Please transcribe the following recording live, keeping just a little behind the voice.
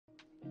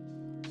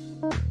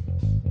Hello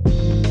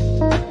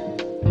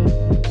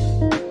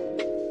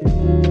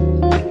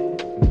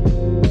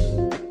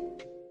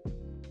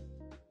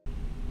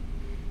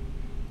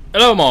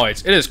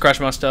mods, it is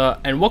Crashmaster,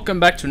 and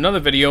welcome back to another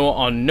video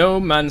on No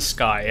Man's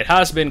Sky. It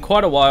has been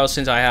quite a while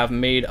since I have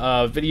made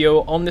a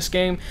video on this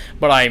game,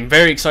 but I'm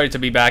very excited to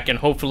be back, and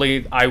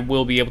hopefully I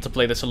will be able to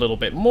play this a little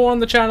bit more on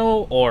the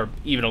channel, or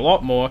even a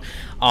lot more,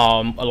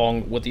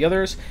 along with the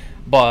others.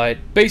 But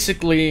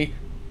basically,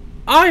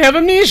 I have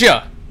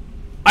amnesia!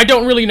 I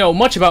don't really know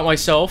much about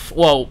myself,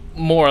 well,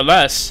 more or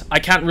less. I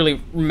can't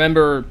really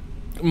remember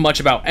much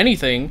about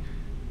anything.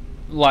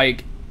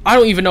 Like, I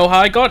don't even know how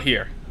I got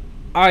here.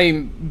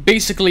 I'm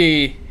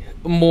basically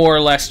more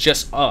or less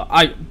just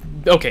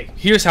okay,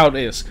 here's how it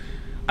is.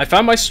 I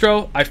found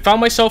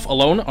myself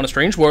alone on a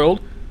strange world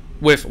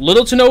with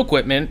little to no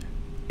equipment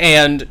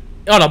and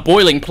on a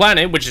boiling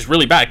planet, which is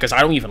really bad because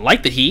I don't even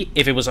like the heat.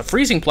 If it was a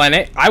freezing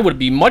planet, I would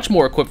be much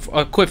more equipped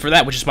for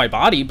that, which is my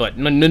body, but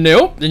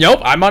nope,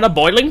 I'm on a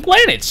boiling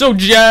planet. So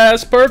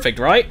just perfect,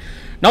 right?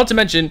 Not to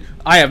mention,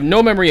 I have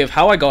no memory of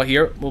how I got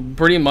here, well,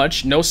 pretty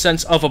much no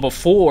sense of a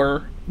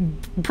before,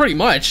 pretty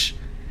much.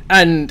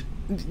 And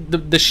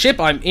the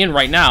ship I'm in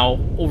right now,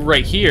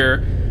 right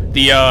here,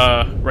 the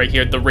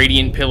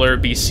Radiant Pillar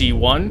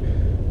BC-1,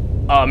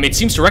 it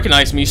seems to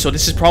recognize me, so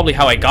this is probably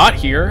how I got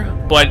here,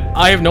 but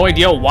I have no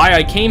idea why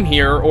I came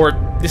here, or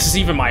this is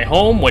even my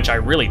home, which I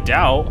really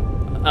doubt.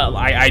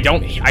 I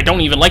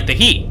don't even like the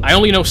heat. I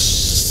only know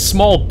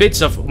small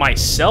bits of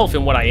myself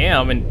and what I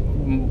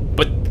am,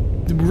 but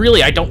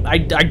really, I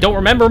don't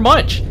remember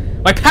much.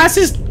 My past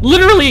is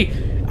literally,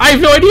 I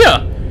have no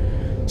idea.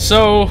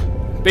 So,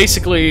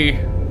 basically,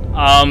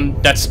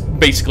 that's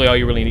basically all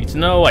you really need to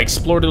know. I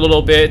explored a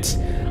little bit,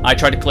 I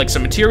tried to collect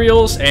some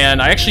materials,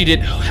 and I actually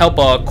did help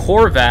a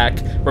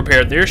Korvac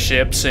repair their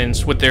ship,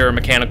 since with their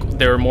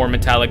more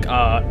metallic,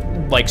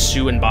 like,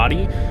 suit and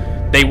body,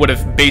 they would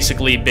have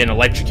basically been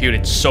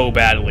electrocuted so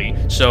badly.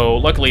 So,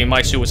 luckily,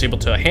 my suit was able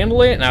to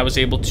handle it, and I was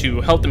able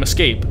to help them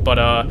escape. But,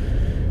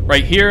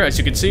 right here, as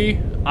you can see,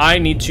 I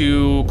need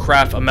to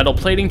craft a metal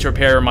plating to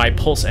repair my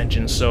pulse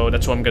engine, so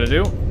that's what I'm gonna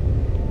do.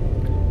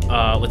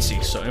 Let's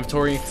see, so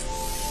inventory.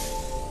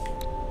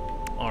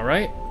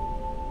 Alright.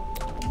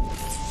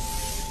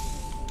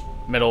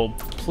 Metal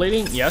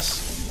plating,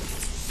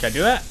 yes. Can I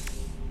do that?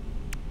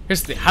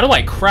 Here's the thing, how do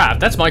I craft?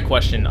 That's my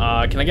question. Can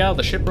I get out of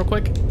the ship real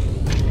quick?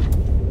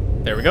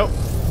 There we go.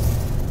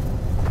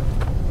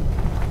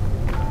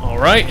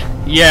 Alright.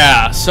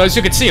 Yeah, so as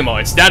you can see,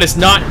 mods, that is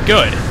not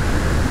good.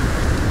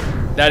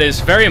 That is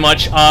very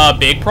much a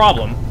big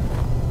problem.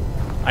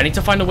 I need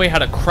to find a way how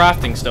to craft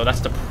things, though.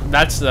 That's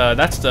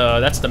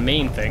the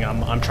main thing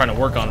I'm trying to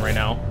work on right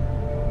now.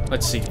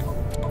 Let's see.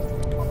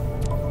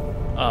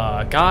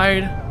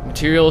 Guide,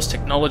 materials,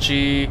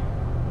 technology.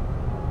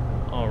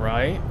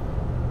 Alright.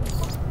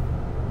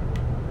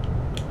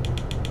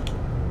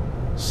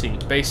 See,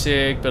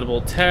 basic,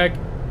 buildable tech,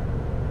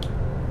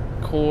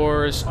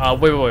 cores.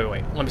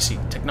 Wait. Let me see.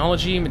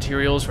 Technology,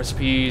 materials,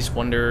 recipes,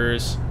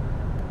 wonders,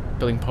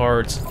 building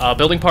parts.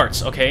 Building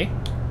parts, okay.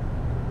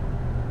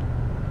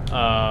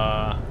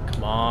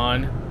 Come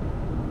on.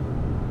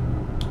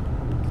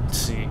 Let's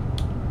see.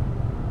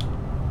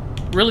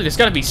 Really, there's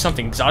gotta be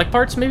something. Exotic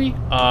parts, maybe?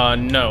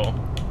 No.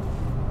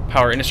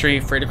 Power industry,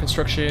 freighter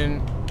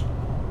construction.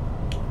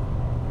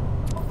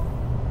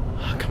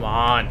 Come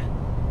on.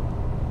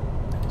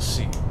 Let's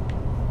see.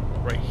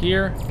 Right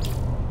here.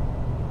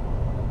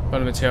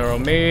 Bundle material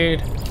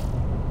made.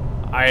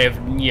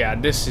 Yeah,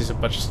 this is a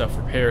bunch of stuff.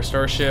 Repair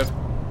starship.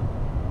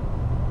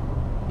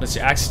 Let's see,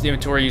 access the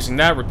inventory using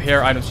that.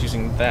 Repair items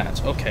using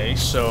that. Okay,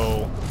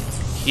 so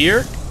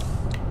here.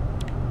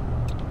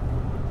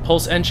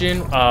 Pulse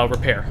engine,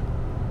 repair.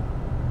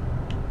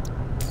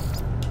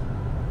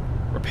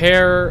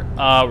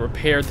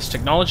 Repair this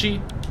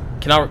technology.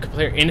 Cannot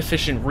repair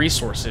inefficient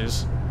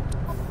resources.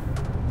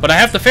 But I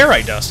have the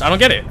ferrite dust. I don't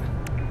get it.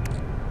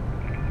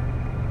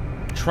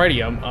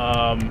 Tritium.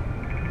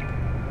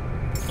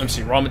 Let me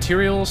see. Raw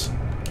materials.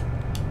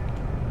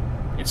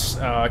 It's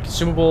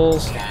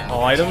consumables.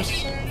 All items.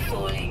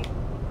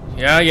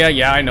 Yeah.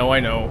 I know.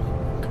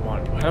 Come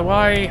on. How do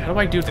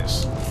I do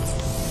this?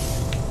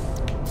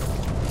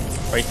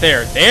 Right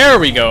there. There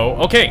we go.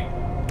 Okay.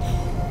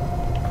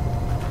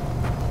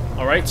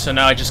 Alright, so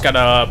now I just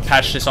gotta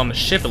patch this on the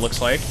ship, it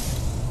looks like.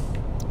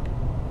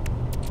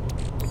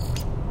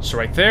 So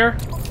right there.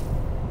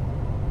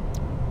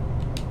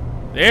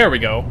 There we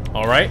go.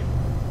 Alright.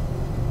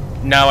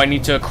 Now I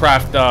need to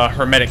craft the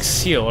hermetic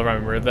seal.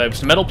 Remember,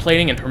 there's metal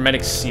plating and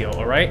hermetic seal,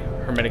 alright?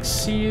 Hermetic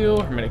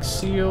seal.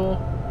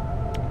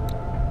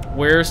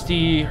 Where's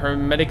the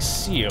hermetic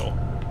seal?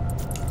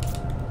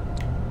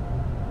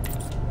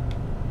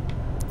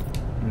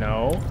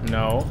 No.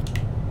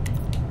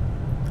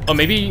 Oh,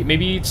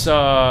 maybe it's,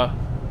 yeah,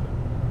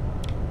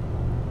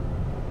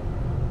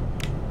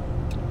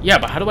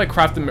 but how do I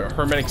craft the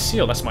hermetic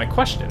seal? That's my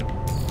question.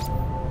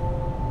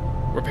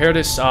 Repair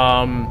this,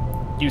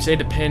 use A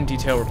to pin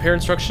detail repair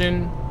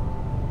instruction.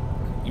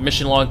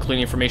 Mission log,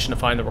 including information to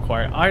find the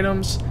required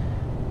items.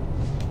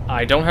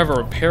 I don't have a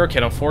repair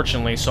kit,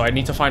 unfortunately, so I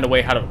need to find a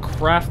way how to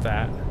craft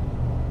that.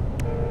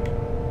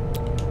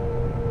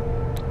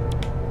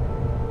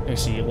 Let me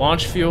see.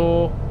 Launch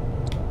fuel,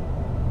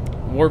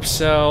 warp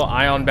cell,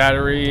 ion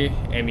battery,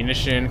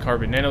 ammunition,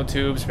 carbon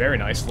nanotubes. Very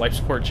nice. Life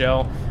support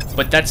gel.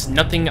 But that's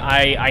nothing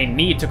I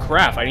need to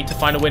craft. I need to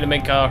find a way to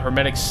make a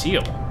hermetic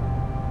seal.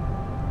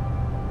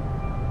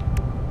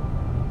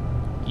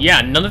 Yeah,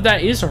 none of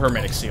that is a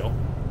hermetic seal.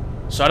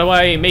 So how do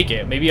I make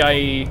it? Maybe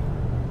I...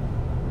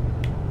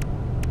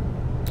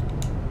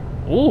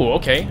 Ooh,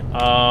 okay.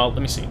 Let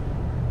me see.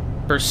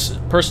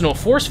 Personal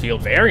force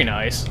field. Very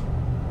nice.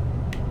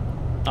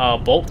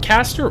 Bolt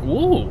caster?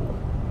 Ooh.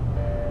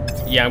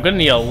 Yeah, I'm gonna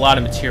need a lot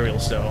of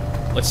materials, though.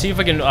 Let's see if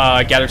I can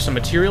gather some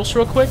materials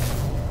real quick.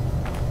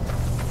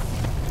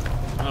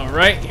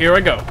 Alright, here I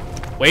go.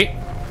 Wait.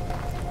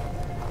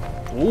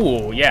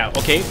 Ooh, yeah,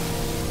 okay.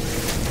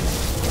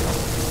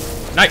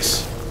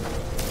 Nice.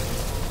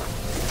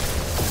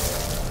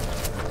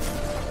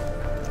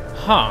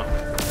 Huh.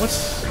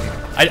 What's...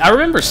 I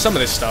remember some of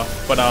this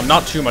stuff, but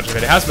not too much of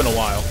it. It has been a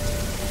while.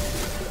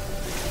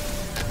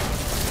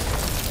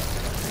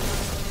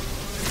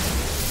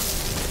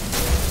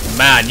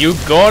 Man, you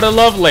gotta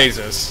love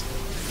lasers.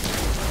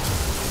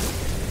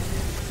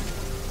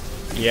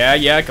 Yeah,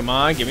 yeah, come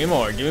on, give me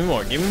more, give me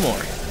more, give me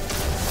more.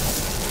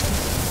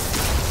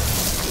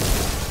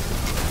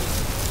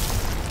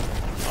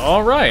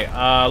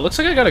 Alright, looks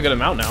like I got a good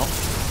amount now.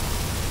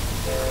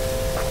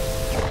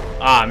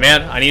 Ah,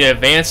 man, I need an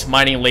advanced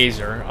mining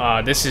laser.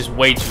 This is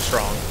way too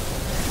strong.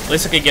 At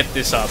least I can get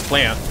this,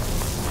 plant.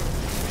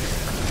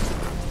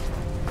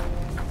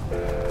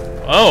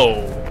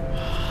 Oh.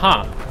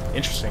 Huh.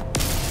 Interesting.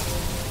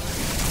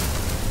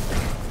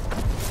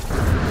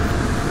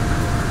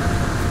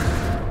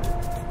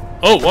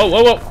 Oh, whoa,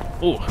 whoa,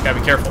 whoa. Ooh, gotta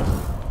be careful.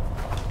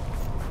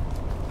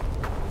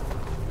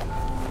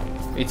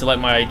 Need to let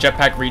my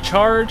jetpack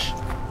recharge.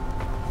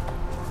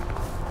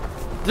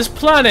 This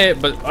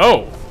planet, but...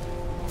 Oh.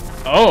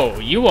 Oh,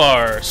 you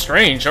are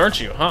strange,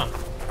 aren't you, huh?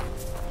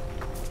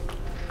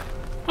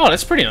 Oh,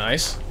 that's pretty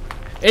nice.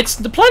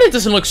 The planet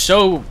doesn't look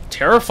so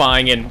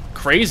terrifying and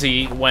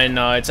crazy when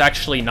it's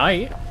actually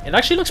night. It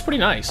actually looks pretty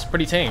nice,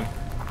 pretty tame.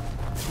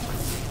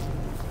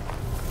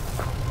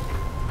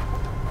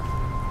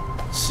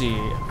 Let's see.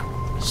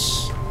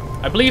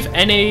 I believe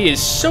Na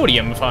is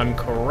sodium, if I'm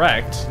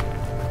correct.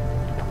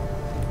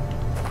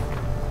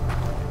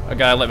 I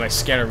gotta let my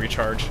scanner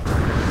recharge.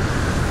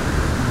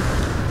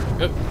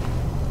 Oop.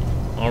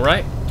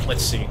 Alright,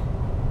 let's see.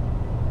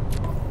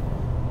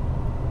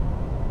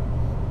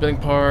 Building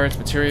parts,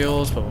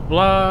 materials, blah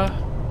blah blah.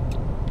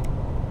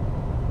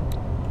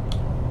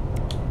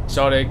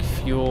 Exotic,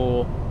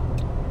 fuel,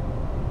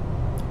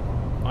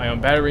 ion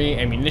battery,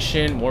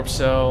 ammunition, warp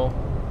cell.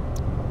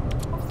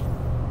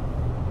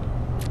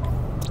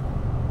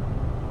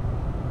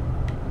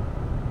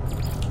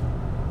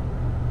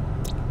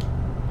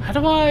 How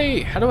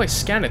do I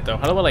scan it though?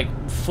 How do I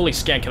like fully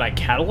scan? Can I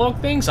catalog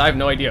things? I have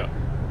no idea.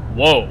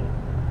 Whoa.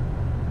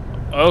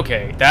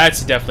 Okay,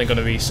 that's definitely going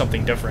to be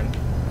something different.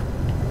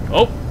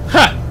 Oh,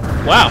 ha!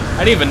 Wow,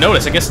 I didn't even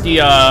notice.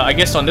 I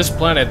guess on this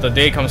planet the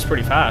day comes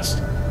pretty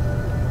fast.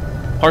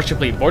 Parts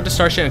complete. Board the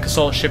starship and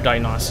consult ship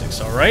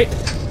diagnostics. All right,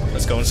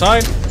 let's go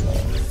inside.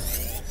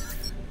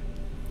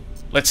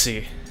 Let's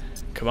see.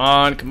 Come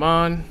on, come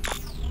on.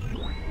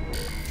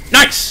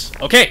 Nice.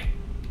 Okay.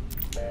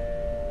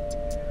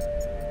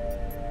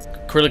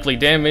 Critically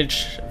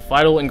damaged.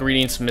 Vital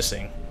ingredients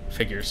missing.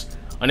 Figures.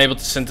 Unable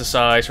to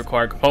synthesize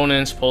required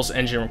components. Pulse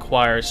engine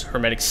requires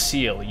hermetic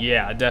seal.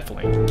 Yeah,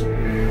 definitely.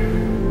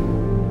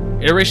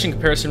 Iteration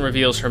comparison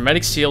reveals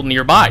hermetic seal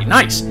nearby.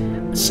 Nice!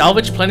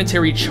 Salvage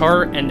planetary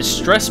chart and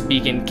distress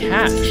beacon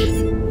cache.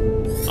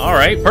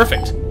 Alright,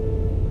 perfect.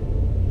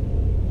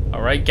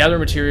 Alright, gather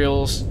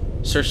materials.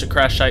 Search the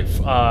crash site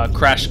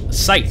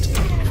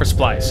for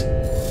supplies.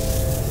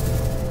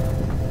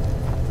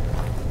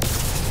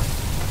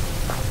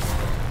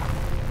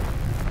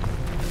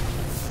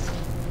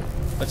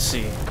 Let's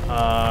see.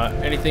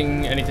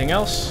 Anything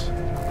else?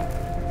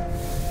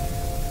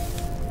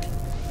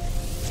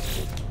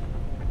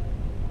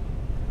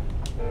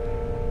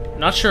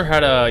 Not sure how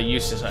to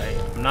use this.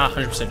 I'm not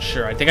 100%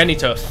 sure. I think I need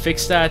to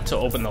fix that to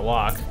open the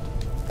lock.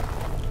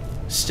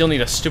 Still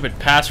need a stupid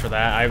pass for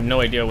that. I have no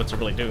idea what to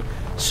really do.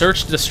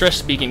 Search the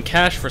distress beacon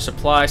cache for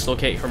supplies to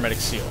locate hermetic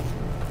seal.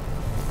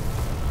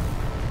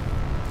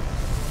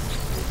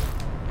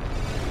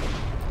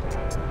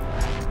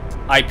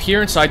 I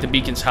peer inside the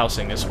beacon's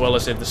housing, as well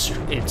as its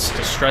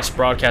distress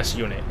broadcast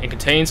unit. It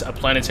contains a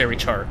planetary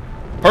chart.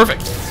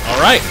 Perfect!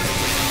 Alright!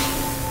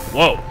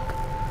 Whoa.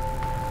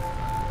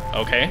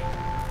 Okay.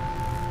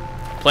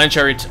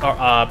 Planetary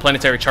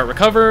chart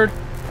recovered.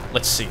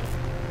 Let's see.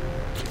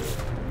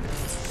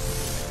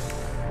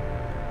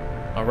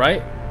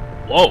 Alright.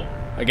 Whoa.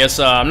 I guess,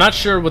 I'm not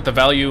sure what the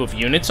value of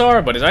units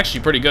are, but it's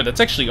actually pretty good.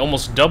 That's actually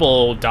almost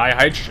double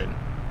dihydrogen.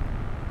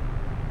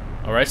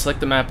 Alright,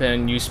 select the map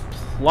and use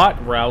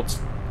plot routes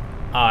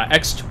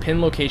X to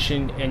pin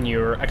location in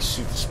your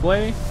exosuit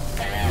display.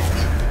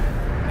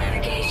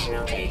 Navigation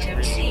Signal data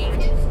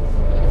received.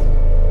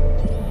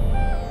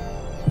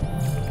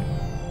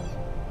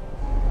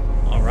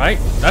 Alright,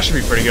 that should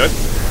be pretty good.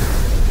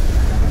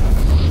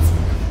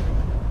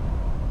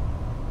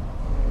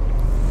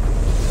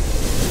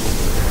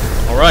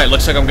 Alright,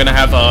 looks like I'm gonna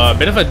have a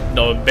bit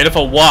of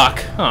a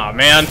walk. Aw,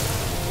 man.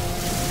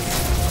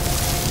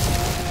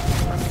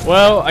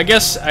 Well, I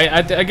guess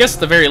I guess at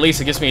the very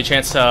least it gives me a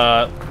chance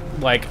to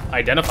like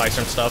identify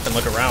some stuff and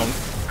look around.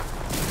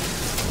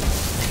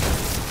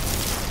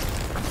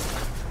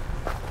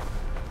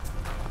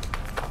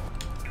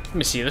 Let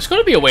me see. There's going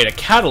to be a way to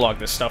catalog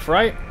this stuff,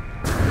 right?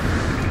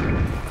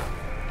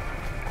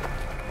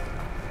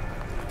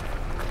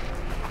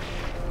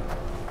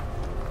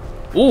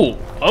 Ooh,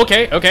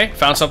 okay.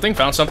 Found something.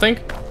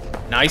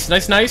 Nice.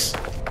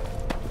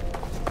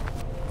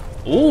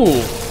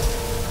 Ooh.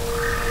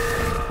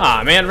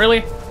 Ah, man,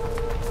 really?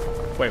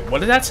 Wait, what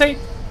did that say?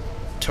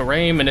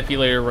 Terrain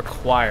manipulator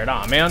required.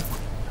 Ah, man.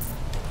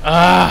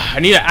 I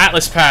need an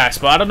Atlas pass,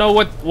 but I don't know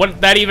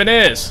what that even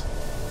is.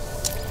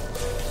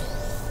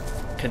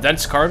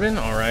 Condensed carbon?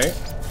 Alright.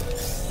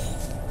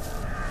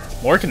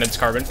 More condensed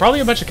carbon.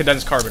 Probably a bunch of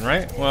condensed carbon,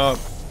 right? Well,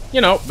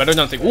 you know, better than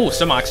nothing. Ooh,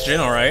 some oxygen,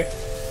 alright.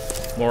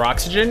 More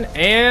oxygen,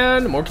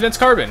 and more condensed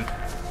carbon.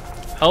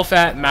 Health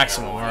at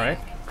maximum, alright.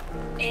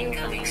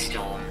 Incoming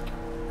storm.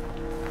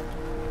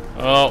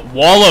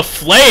 Wall of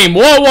flame!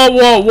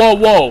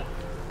 Whoa!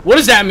 What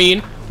does that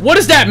mean?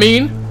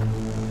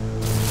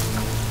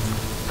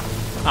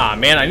 Ah,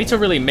 man, I need to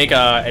really make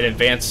an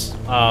advanced,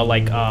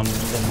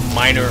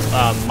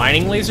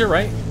 mining laser,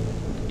 right?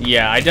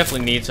 Yeah, I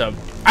definitely need to...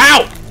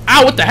 Ow!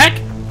 Ow, what the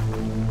heck?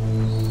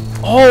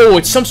 Oh,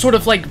 it's some sort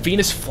of, like,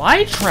 Venus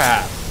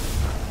flytrap.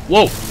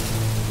 Whoa.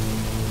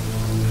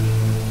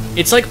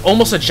 It's, like,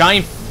 almost a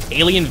giant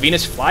alien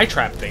Venus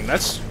flytrap thing.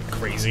 That's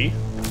crazy.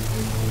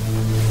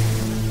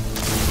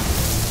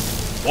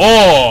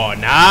 Whoa,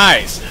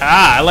 nice.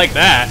 Ah, I like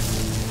that.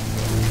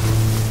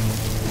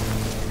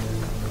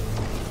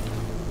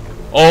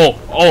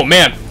 Oh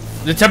man,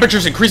 the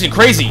temperature's increasing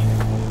crazy.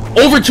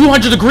 Over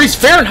 200 degrees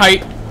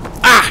Fahrenheit.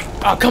 Ah,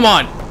 oh, come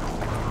on.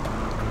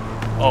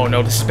 Oh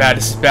no, this is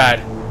bad.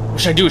 What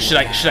should I do? Should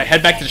I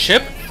head back to the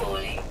ship?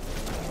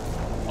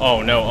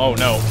 Oh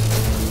no.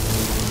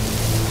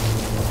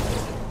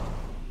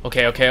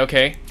 Okay,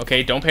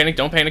 don't panic.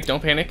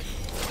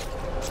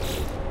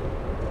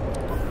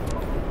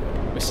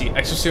 Let me see,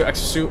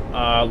 exosuit,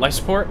 life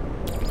support.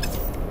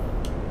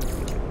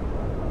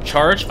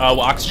 Charge,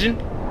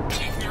 oxygen.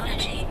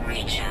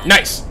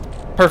 Nice!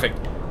 Perfect.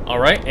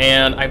 Alright,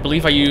 and I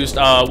believe I used,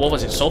 what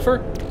was it, sulfur?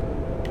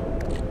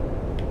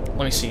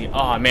 Let me see.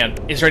 Oh, man.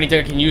 Is there anything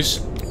I can use?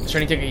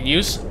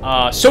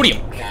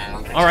 Sodium!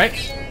 Alright.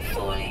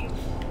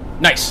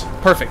 Nice.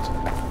 Perfect.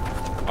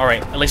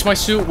 Alright, at least my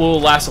suit will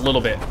last a little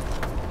bit.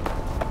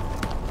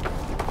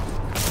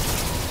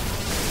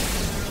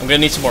 I'm gonna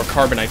need some more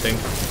carbon, I think.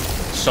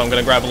 So I'm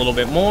gonna grab a little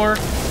bit more.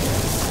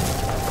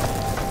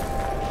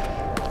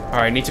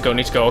 Alright, need to go,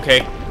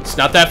 okay. It's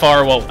not that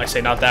far. Well, I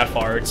say not that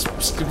far. It's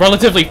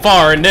relatively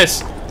far in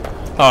this.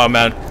 Oh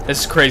man, this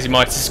is crazy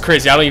much. This is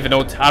crazy. I don't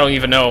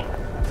even know.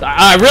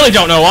 I really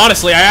don't know,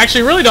 honestly. I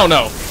actually really don't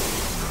know.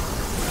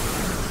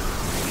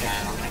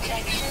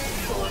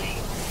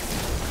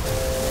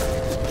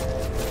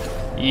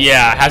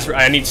 Yeah,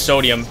 I need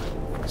sodium.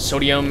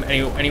 Sodium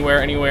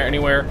anywhere.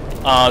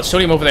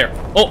 Sodium over there.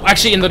 Oh,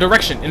 actually in the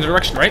direction,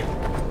 right?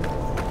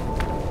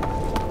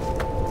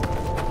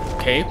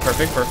 Okay,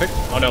 perfect.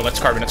 Oh no,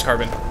 that's carbon.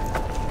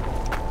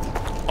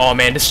 Oh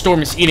man, this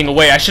storm is eating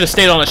away. I should have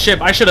stayed on the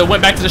ship. I should have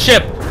went back to the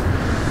ship.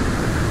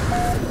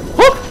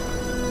 Whoop!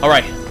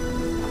 Alright.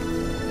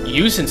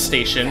 Using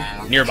station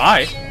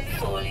nearby.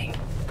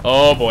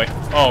 Oh boy.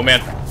 Oh man.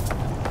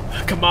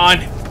 Come on.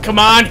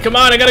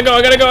 I gotta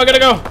go.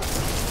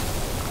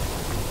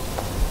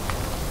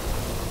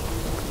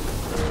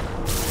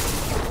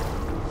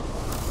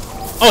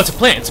 Oh, it's a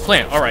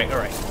plant. Alright.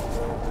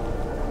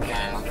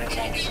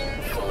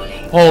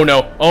 Oh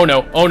no. Oh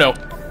no.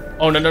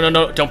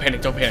 Don't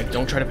panic.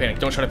 Don't try to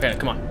panic.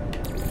 Come on.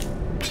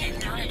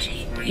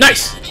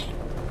 Nice!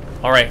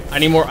 Alright, I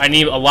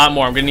need a lot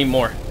more. I'm gonna need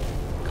more.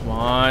 Come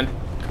on.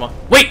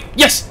 Wait!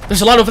 Yes!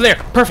 There's a lot over there.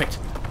 Perfect.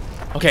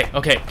 Okay.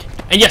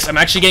 And yes, I'm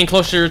actually getting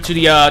closer to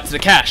the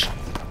cache.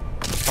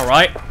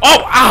 Alright.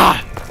 Oh!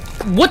 Ah!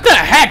 What the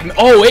heck?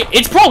 Oh,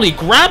 it's probably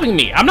grabbing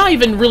me. I'm not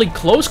even really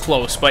close,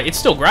 but it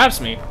still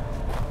grabs me.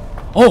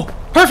 Oh,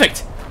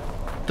 perfect!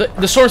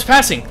 The storm's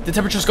passing. The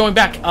temperature's going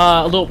back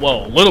a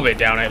little bit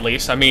down at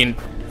least. I mean,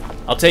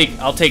 I'll take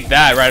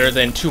that rather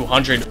than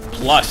 200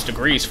 plus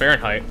degrees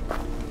Fahrenheit.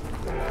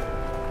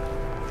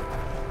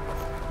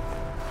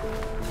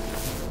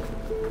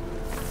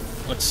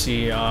 Let's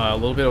see, a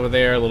little bit over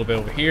there, a little bit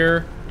over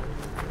here,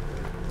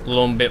 a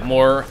little bit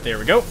more. There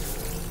we go.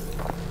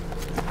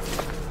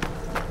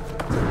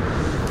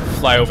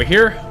 Fly over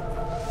here,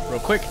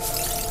 real quick.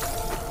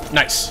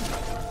 Nice.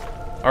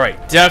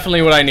 Alright,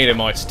 definitely what I needed,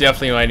 Mods.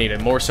 Definitely what I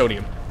needed. More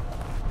sodium.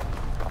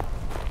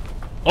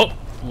 Oh,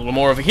 a little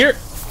more over here.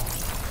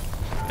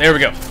 There we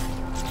go.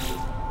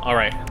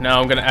 Alright,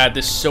 now I'm gonna add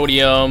this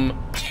sodium.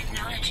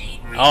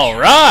 Technology.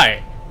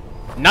 Alright!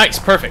 Nice,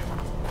 perfect.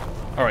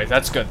 Alright,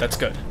 that's good, that's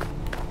good.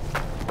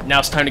 Now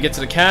it's time to get to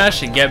the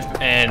cache and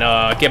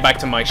get back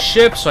to my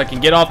ship so I can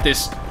get off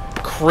this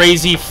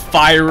crazy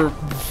fiery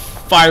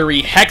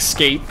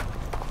hexscape.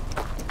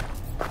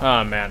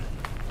 Oh man.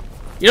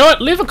 You know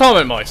what? Leave a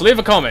comment, Mods. Leave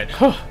a comment.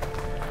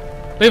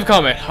 Leave a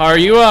comment.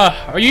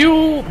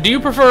 Do you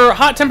prefer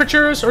hot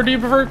temperatures or do you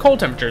prefer cold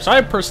temperatures?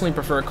 I personally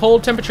prefer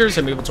cold temperatures.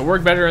 I'm able to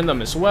work better in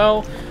them as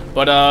well.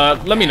 But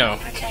let me know.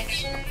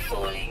 Protection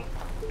falling.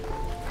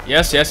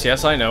 Yes,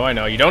 I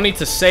know. You don't need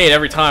to say it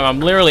every time. I'm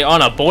literally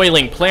on a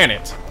boiling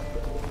planet.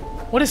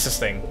 What is this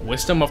thing?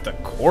 Wisdom of the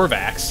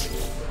Korvax.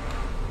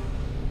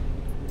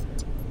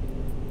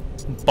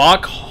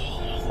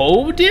 Bakhodim.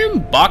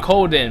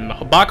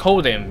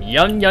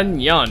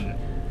 Yun.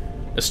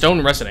 The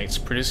stone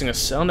resonates, producing a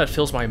sound that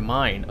fills my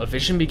mind. A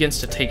vision begins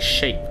to take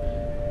shape.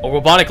 A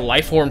robotic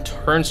life form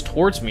turns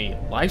towards me.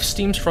 Life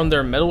steams from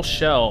their metal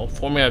shell,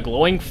 forming a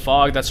glowing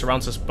fog that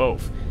surrounds us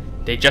both.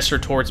 They gesture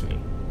towards me.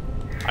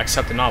 I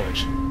accept the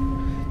knowledge.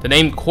 The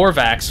name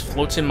Korvax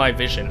floats in my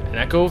vision, an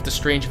echo of the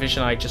strange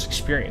vision I just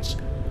experienced.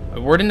 A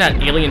word in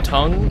that alien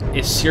tongue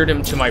is seared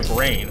into my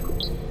brain.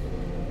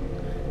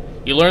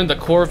 You learned the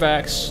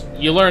Korvax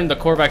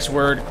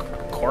word.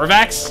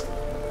 Korvax?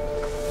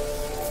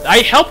 I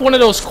helped one of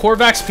those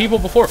Korvax people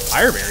before,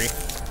 Fireberry.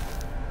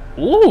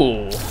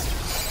 Ooh.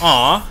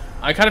 Aw.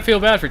 I kind of feel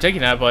bad for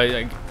taking that, but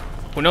like,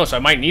 who knows? I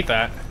might need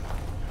that.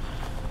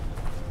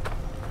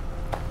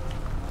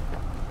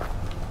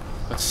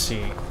 Let's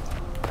see.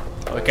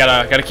 Oh,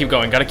 gotta keep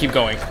going. Gotta keep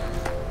going.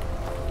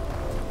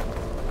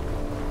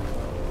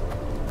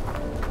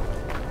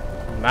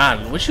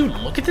 Man, would you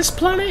look at this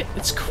planet?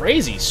 It's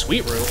crazy.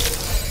 Sweet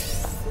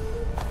roof.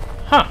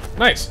 Huh.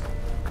 Nice.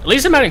 At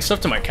least I'm adding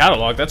stuff to my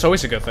catalog. That's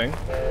always a good thing.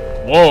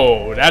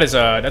 Whoa, that's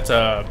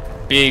a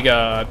big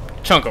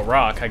chunk of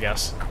rock, I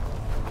guess.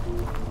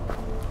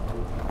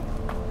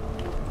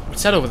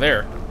 What's that over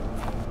there?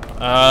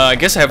 I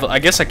guess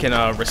I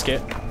can risk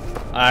it.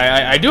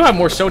 I do have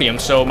more sodium,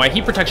 so my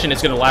heat protection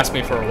is gonna last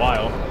me for a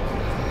while.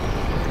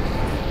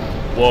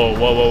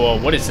 Whoa!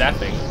 What is that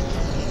thing?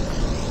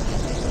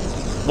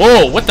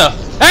 Whoa! What the?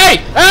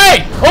 Hey!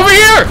 Over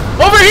here!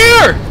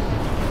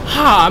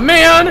 Ah,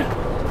 man!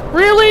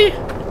 Really?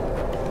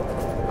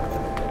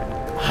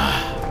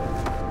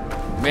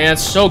 Man,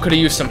 so could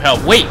have used some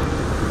help. Wait!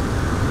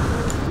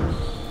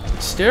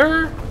 Is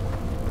there...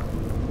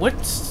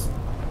 What's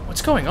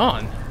going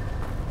on?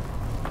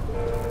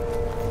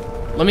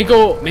 Let me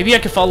go... Maybe I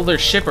could follow their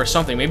ship or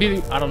something.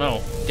 Maybe... I don't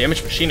know.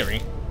 Damaged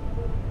machinery.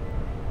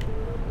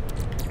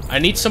 I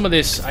need some of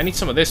this,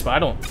 but I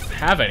don't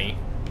have any.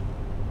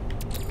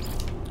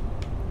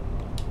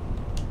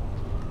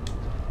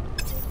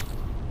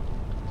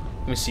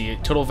 Let me see.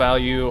 Total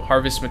value,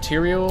 harvest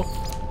material.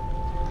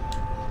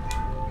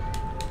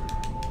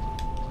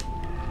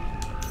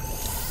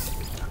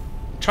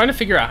 Trying to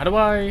figure out how do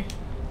I...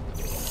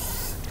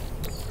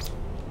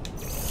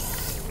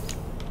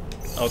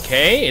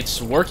 Okay,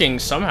 it's working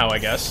somehow, I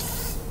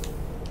guess.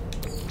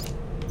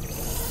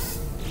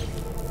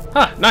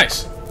 Huh,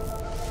 nice.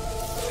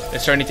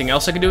 Is there anything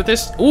else I can do with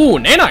this? Ooh,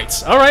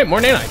 nanites! Alright, more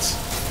nanites.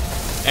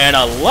 And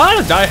a lot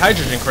of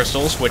dihydrogen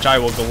crystals, which I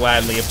will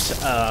gladly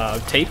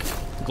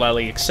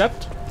gladly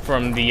accept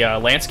from the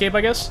landscape,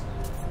 I guess.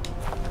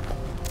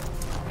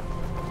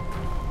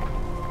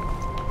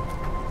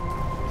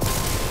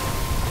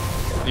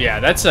 Yeah,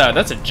 that's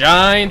a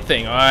giant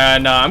thing,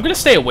 and I'm gonna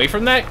stay away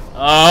from that.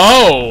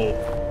 Oh,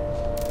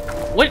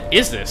 what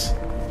is this?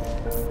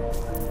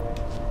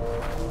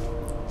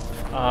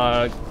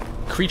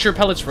 Creature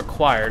pellets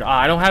required.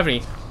 I don't have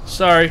any.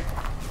 Sorry.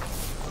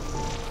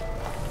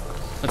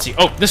 Let's see.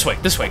 Oh, this way.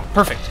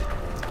 Perfect.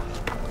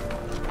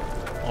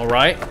 All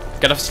right.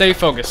 Gotta stay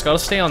focused. Gotta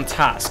stay on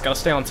task.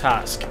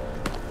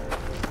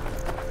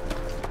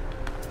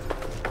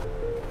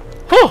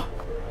 Whew.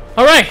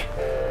 All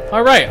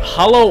right.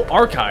 Hollow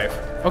archive.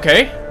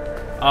 Okay.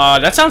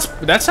 That sounds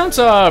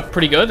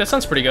pretty good.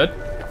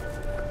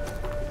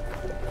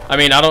 I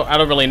mean, I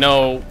don't really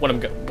know what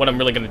I'm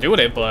really gonna do with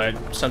it, but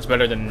it sounds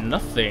better than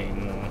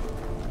nothing.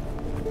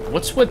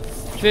 What's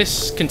with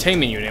this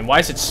containment unit? Why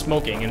is it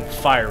smoking and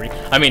fiery?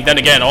 I mean, then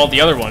again, all the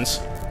other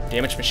ones.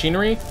 Damaged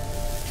machinery.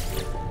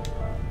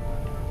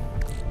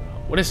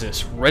 What is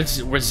this?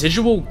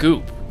 Residual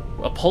goop.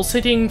 A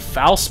pulsating,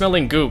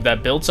 foul-smelling goop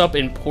that builds up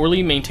in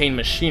poorly maintained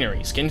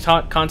machinery. Skin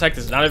contact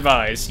is not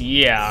advised.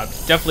 Yeah,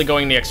 definitely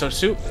going the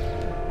exosuit.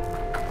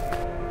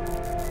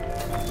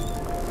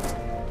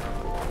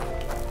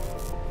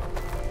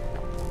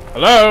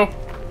 Hello?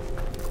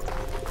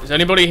 Is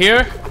anybody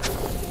here?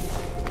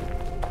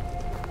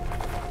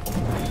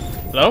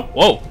 Hello?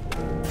 Whoa.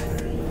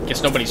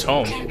 Guess nobody's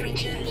home.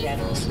 Temperature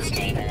levels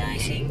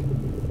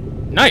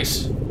stabilizing.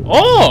 Nice.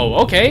 Oh,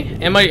 okay.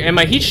 And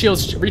my heat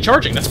shield's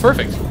recharging. That's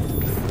perfect.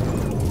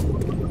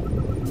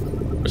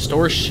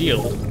 Restore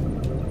shield.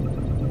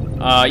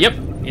 Yep.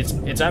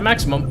 It's at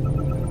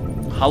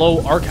maximum.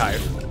 Hollow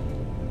archive.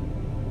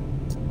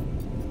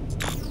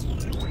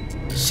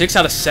 6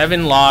 out of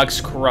 7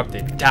 logs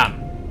corrupted.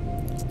 Damn.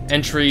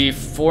 Entry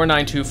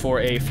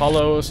 4924A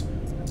follows.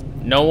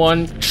 No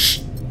one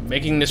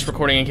making this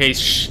recording in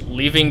case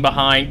leaving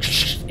behind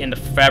in the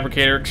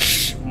fabricator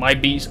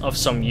might be of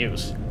some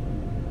use.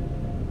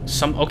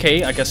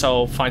 Okay, I guess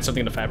I'll find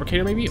something in the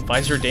fabricator maybe?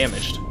 Visor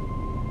damaged.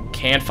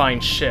 Can't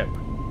find ship.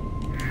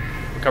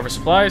 Recover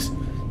supplies.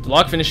 The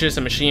log finishes,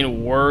 the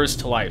machine whirs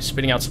to life,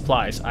 spitting out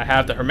supplies. I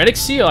have the hermetic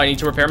seal I need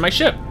to repair my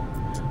ship.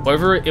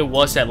 Whoever it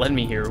was that led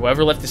me here,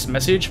 whoever left this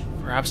message,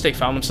 perhaps they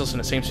found themselves in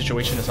the same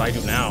situation as I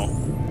do now.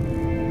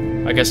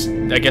 I guess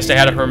they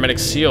had a hermetic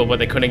seal, but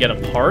they couldn't get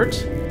a part?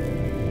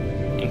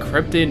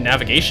 Encrypted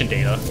navigation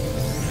data.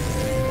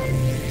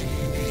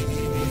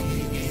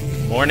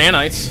 More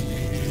nanites.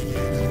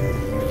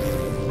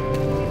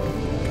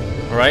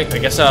 Alright, I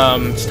guess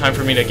it's time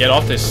for me to get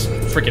off this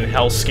freaking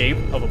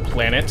hellscape of a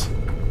planet.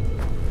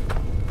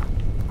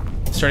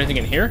 Is there anything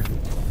in here?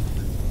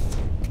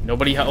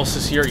 Nobody else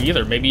is here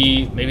either.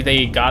 Maybe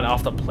they got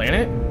off the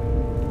planet?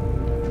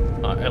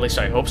 At least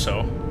I hope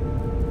so.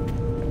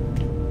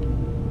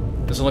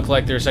 Doesn't look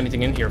like there's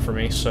anything in here for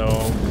me, so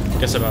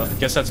guess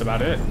that's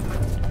about it.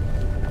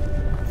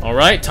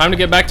 Alright, time to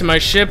get back to my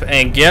ship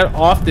and get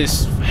off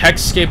this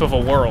hexscape of a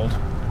world.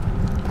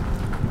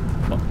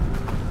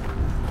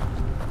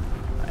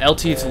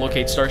 LT to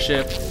locate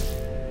starship.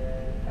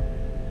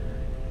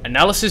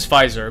 Analysis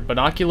visor,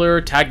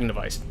 binocular tagging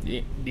device.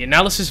 The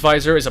analysis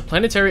visor is a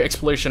planetary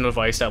exploration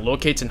device that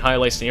locates and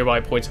highlights nearby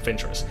points of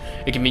interest.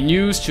 It can be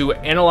used to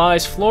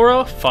analyze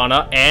flora,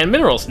 fauna, and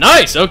minerals.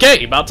 Nice!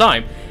 Okay, about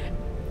time.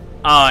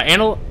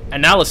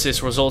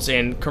 Analysis results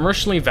in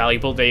commercially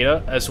valuable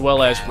data, as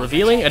well as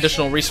revealing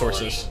additional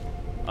resources.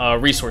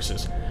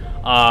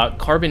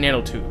 Carbon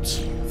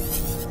nanotubes.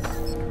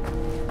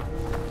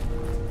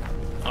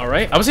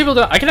 Alright, I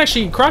can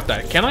actually craft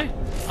that, can I?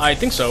 I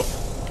think so.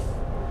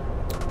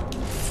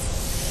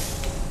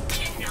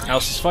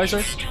 Analysis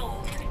visor.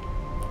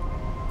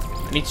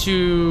 I need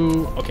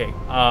to... Okay,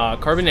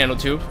 carbon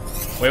nanotube.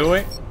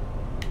 Wait.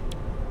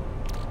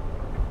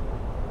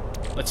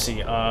 Let's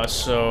see,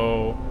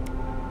 so...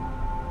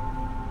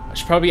 I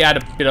should probably add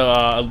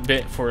a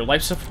bit for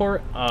life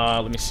support.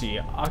 Let me see.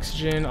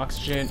 Oxygen,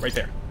 right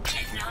there.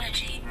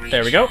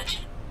 There we go.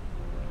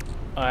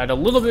 Add a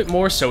little bit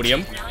more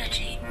sodium.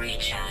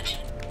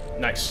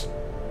 Nice.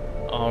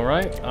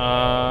 Alright,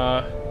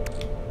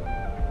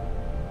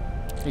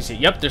 let me see.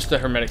 Yep, there's the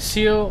hermetic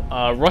seal.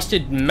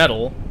 Rusted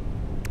metal.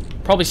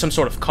 Probably some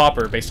sort of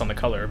copper based on the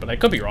color, but I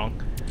could be wrong.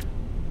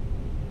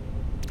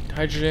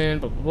 Hydrogen,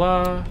 blah, blah,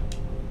 blah.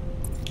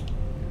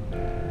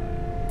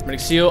 Hermetic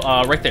seal,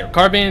 right there.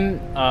 Carbon,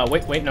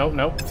 wait,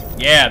 no.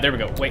 Yeah, there we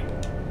go. Wait.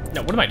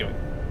 No, what am I doing?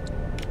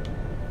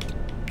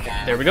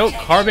 There we go.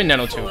 Carbon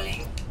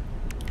nanotube.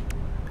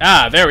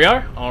 Ah, there we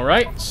are.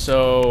 Alright,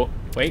 so...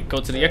 Wait, go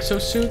to the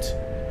exosuit.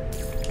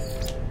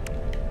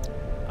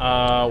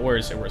 Where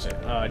is it?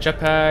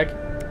 Jetpack.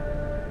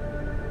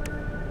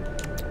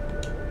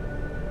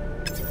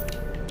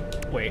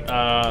 Wait,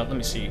 let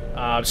me see.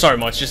 Sorry,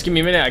 Much. Just give me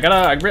a minute.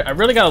 I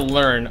really gotta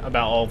learn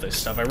about all this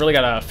stuff. I really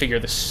gotta figure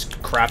this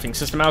crafting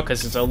system out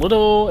because it's a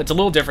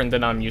little different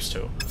than I'm used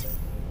to.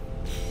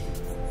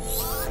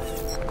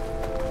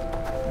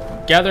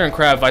 Gather and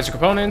craft visor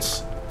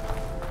components.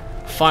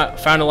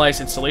 Finalize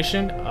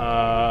installation.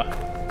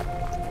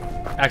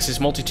 Access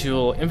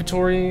multi-tool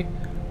inventory.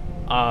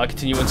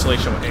 Continue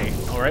installation with A.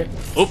 Alright.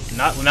 Oop,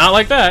 not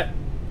like that.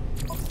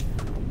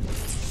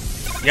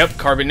 Yep,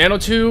 carbon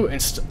nanotube,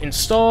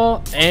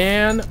 install,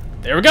 and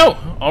there we go.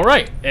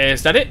 Alright,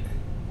 is that it?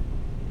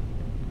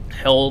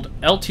 Held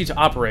LT to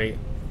operate,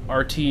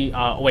 RT,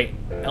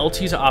 LT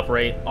to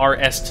operate,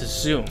 RS to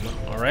zoom.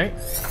 Alright.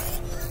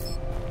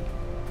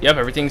 Yep,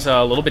 everything's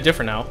a little bit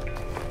different now.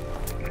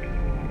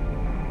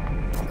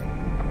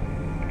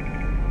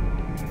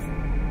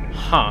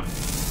 Huh.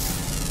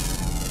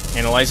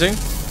 Analyzing.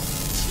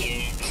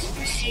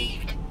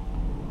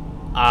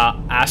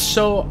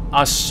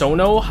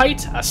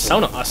 Asonohite?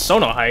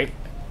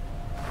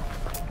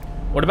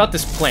 What about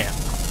this plant?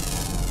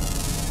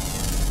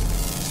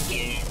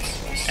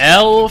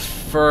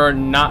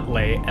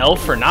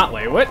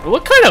 Elfernatle.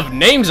 What kind of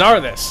names are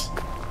this?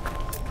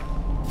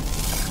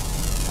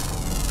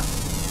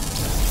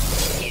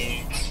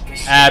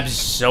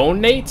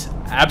 Absonate?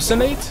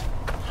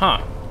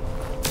 Huh.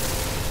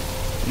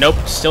 Nope,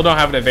 still don't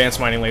have an advanced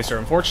mining laser,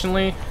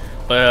 unfortunately.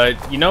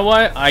 But you know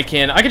what? I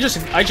can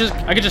just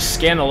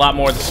scan a lot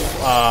more of this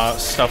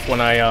stuff when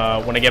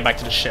I get back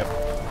to the ship.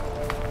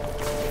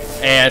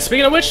 And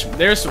speaking of which,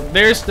 there's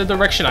the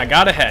direction I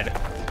gotta head.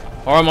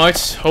 Alright,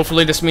 mates.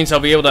 Hopefully this means I'll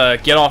be able to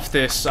get off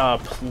this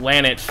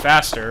planet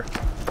faster.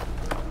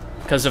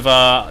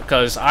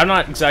 Because I'm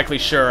not exactly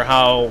sure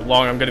how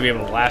long I'm gonna be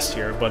able to last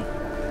here, but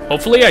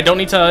hopefully I don't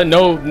need to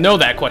know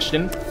that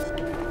question.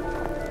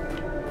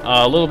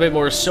 A little bit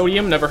more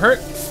sodium never hurt.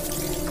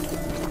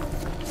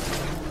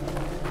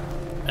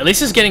 At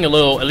least it's getting at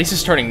least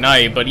it's turning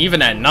night, but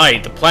even at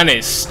night, the planet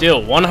is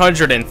still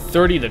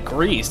 130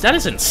 degrees. That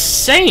is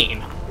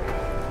insane.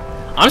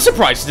 I'm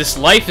surprised this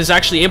life is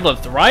actually able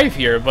to thrive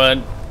here, but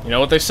You know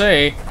what they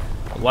say,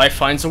 life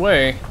finds a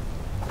way.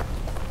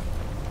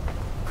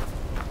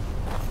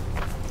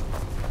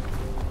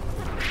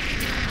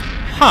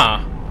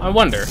 Huh, I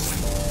wonder.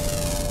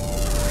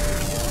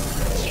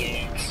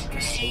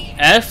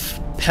 F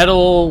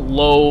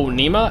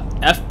pedalonema?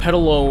 F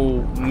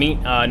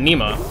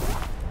pedalonema.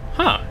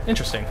 Huh,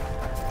 interesting.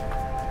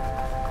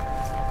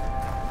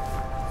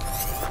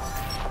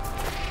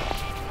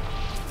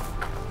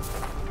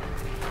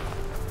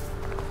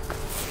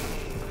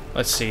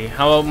 Let's see,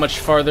 how much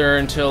farther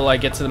until I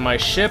get to my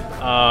ship?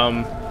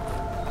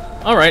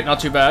 Alright, not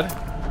too bad.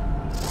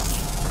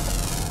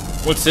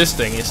 What's this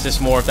thing? Is this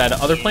more of that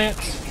other plant?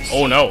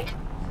 Oh no.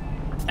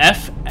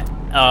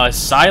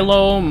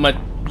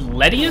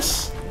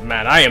 Xylomeletis?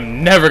 Man, I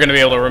am never gonna be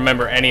able to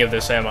remember any of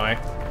this, am I?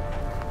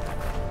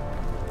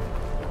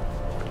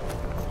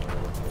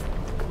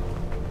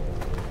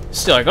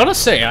 Still, I gotta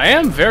say, I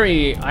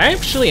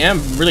actually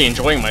am really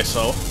enjoying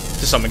myself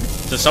to some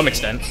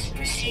extent.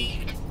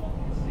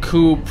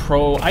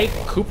 Cuproite,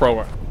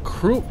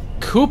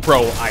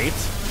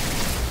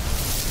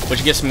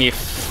 which gives me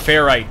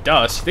ferrite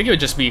dust. I think it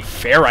would just be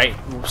ferrite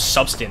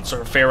substance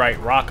or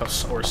ferrite rock or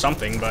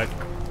something, but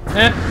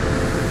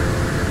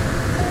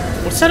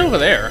what's that over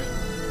there?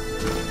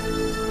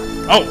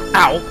 Oh,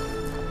 ow!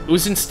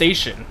 Uzin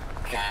Station.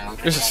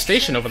 There's a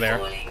station over there.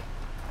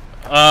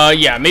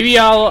 Yeah, maybe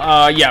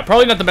I'll, yeah,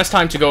 probably not the best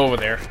time to go over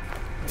there.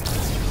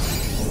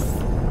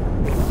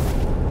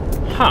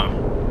 Huh.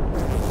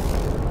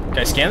 Can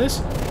I scan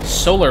this?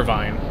 Solar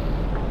Vine.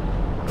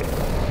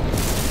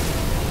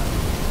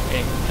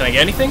 Okay, can I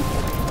get anything?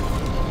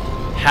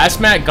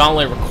 Hazmat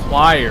Gauntlet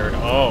required.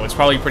 Oh, it's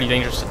probably pretty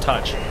dangerous to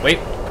touch. Wait.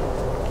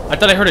 I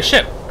thought I heard a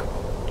ship.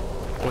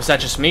 Or was that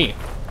just me?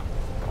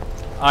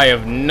 I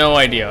have no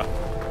idea.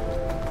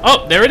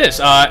 Oh, there it is.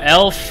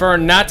 El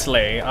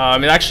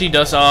Fernatle. It actually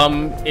does,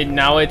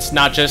 now it's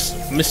not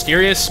just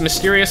mysterious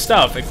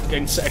stuff,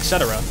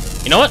 etc.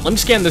 You know what? Let me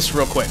scan this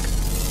real quick.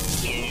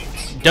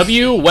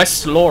 W.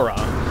 West Laura.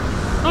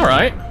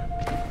 Alright.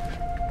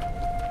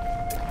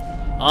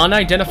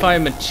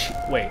 Unidentified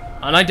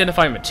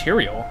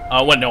material?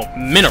 What, no,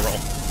 mineral.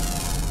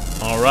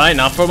 Alright,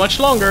 not for much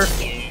longer.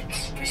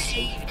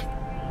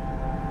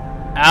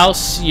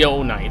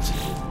 Alcyonite.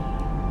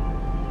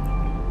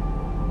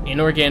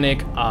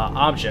 Inorganic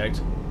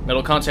object.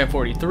 Metal content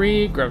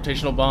 43,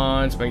 gravitational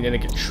bonds,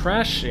 magnetic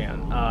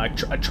attraction.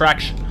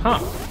 Huh.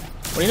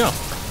 What do you know?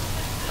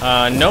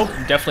 Nope,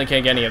 definitely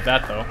can't get any of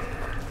that though.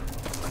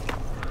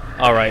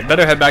 Alright,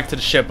 better head back to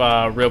the ship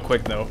real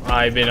quick though.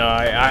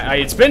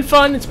 It's been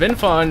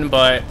fun,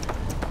 but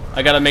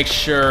I gotta make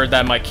sure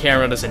that my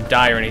camera doesn't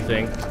die or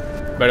anything.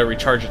 Better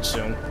recharge it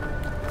soon.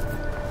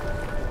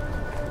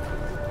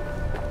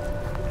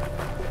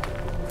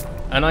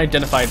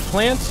 Unidentified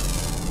plant.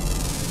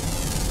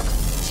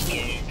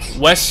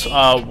 West,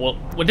 well,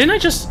 didn't I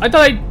just... I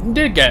thought I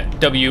did get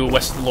W.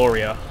 West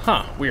Loria.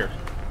 Huh, weird.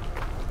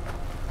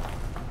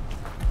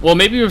 Well,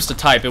 maybe it was the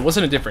type. It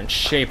wasn't a different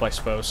shape, I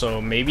suppose,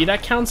 so maybe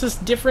that counts as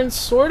different,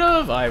 sort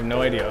of? I have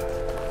no idea.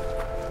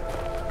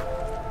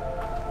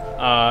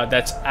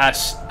 That's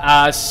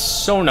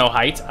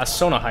Asonohite.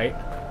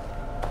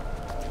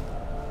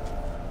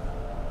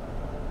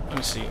 Let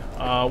me see.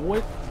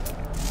 What?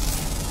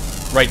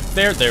 Right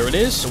there it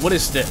is. So what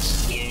is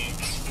this?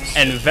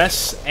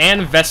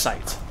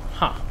 Anvesite.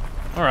 Huh.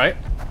 Alright.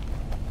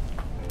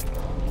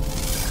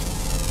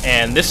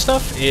 And this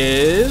stuff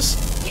is...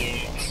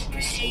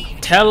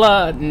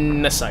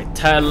 Telenesite.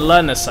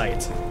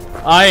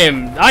 I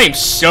am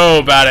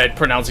so bad at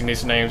pronouncing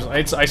these names.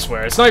 I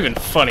swear, it's not even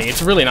funny.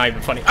 It's really not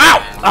even funny.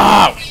 Ow!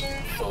 Ow!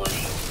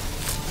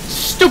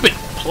 Stupid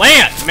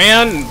plant,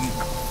 man!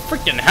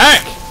 Freaking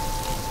heck!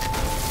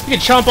 You can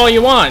chomp all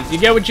you want. You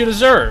get what you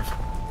deserve.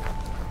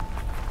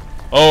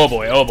 Oh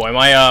boy, oh boy.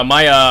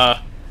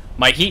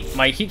 My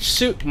heat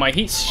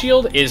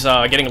shield is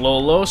getting a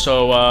little low,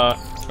 so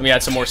let me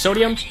add some more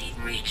sodium.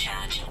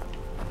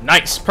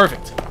 Nice,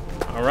 perfect.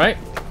 Alright.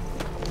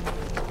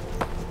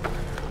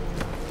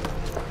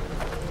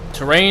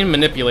 Terrain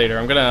manipulator.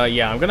 I'm gonna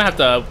have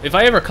to, if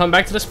I ever come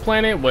back to this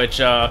planet, which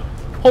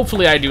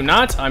hopefully I do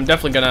not, I'm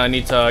definitely gonna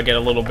need to get a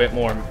little bit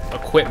more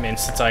equipment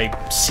since I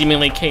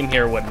seemingly came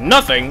here with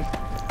nothing.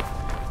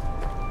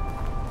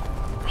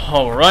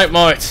 Alright,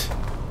 mate.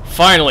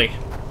 Finally.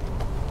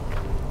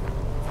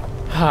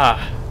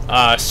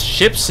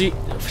 Ship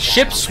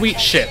sweet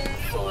ship.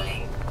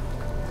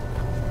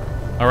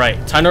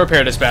 Alright, time to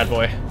repair this bad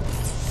boy.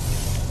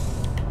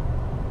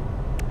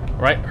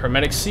 Alright,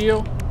 hermetic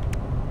seal.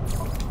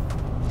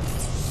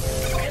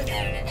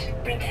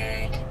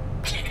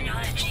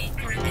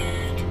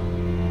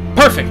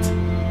 Perfect!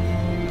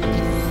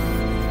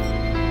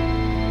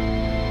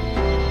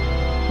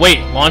 Wait,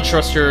 launch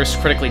thrusters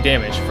critically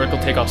damaged. Vertical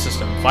takeoff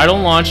system. Vital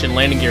launch and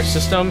landing gear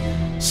system.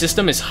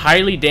 System is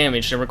highly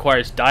damaged and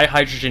requires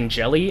dihydrogen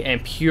jelly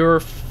and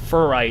pure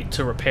ferrite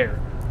to repair.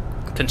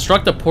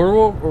 Construct a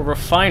portable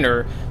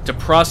refiner to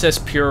process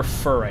pure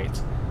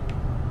ferrite.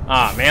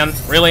 Ah, man,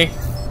 really?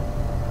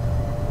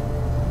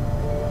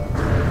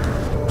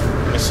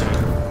 Let me see.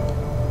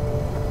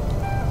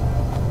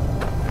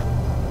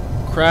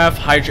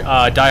 Craft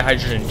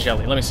dihydrogen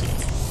jelly. Let me see.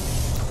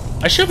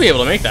 I should be able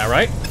to make that,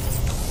 right?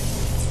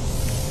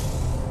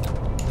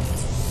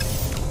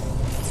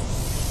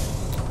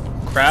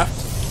 Craft.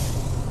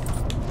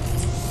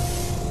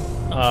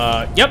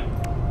 Yep.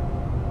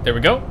 There we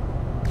go.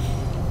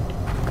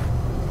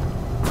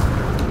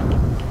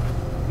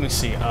 Let me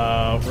see,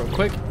 real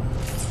quick.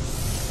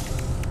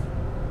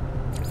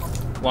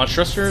 Launch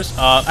thrusters.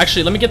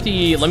 Actually, let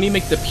me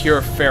make the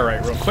pure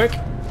ferrite real quick.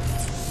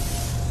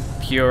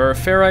 Pure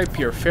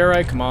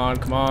ferrite, come on,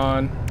 come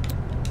on.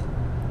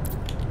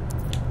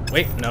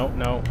 Wait, no.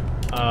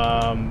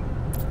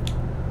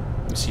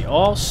 Let me see,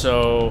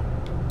 also,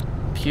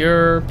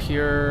 pure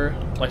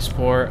life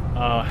support.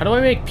 How do I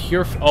make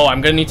pure, oh,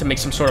 I'm gonna need to make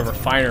some sort of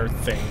refiner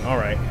thing,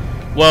 alright.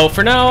 Well,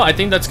 for now, I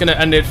think that's gonna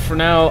end it for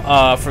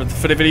now, for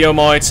the video,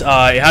 mods. It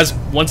has,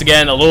 once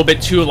again, a little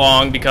bit too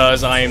long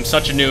because I am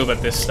such a noob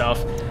at this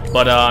stuff.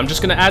 But, I'm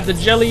just gonna add the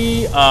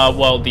jelly,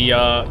 well, the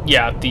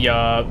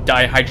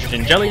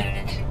dihydrogen jelly.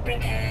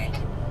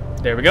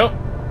 There we go.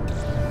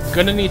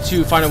 Gonna need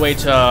to find a way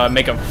to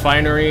make a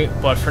refinery,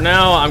 but for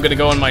now, I'm gonna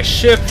go on my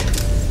ship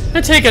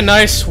and take a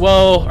nice,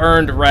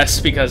 well-earned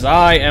rest because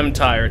I am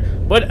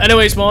tired. But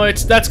anyways,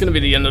 mods, that's gonna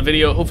be the end of the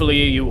video.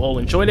 Hopefully you all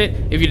enjoyed it.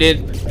 If you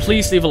did,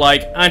 please leave a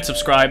like and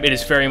subscribe. It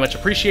is very much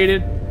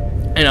appreciated.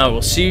 And I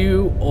will see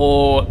you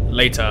all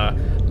later.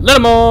 Later,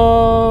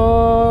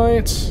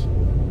 mods!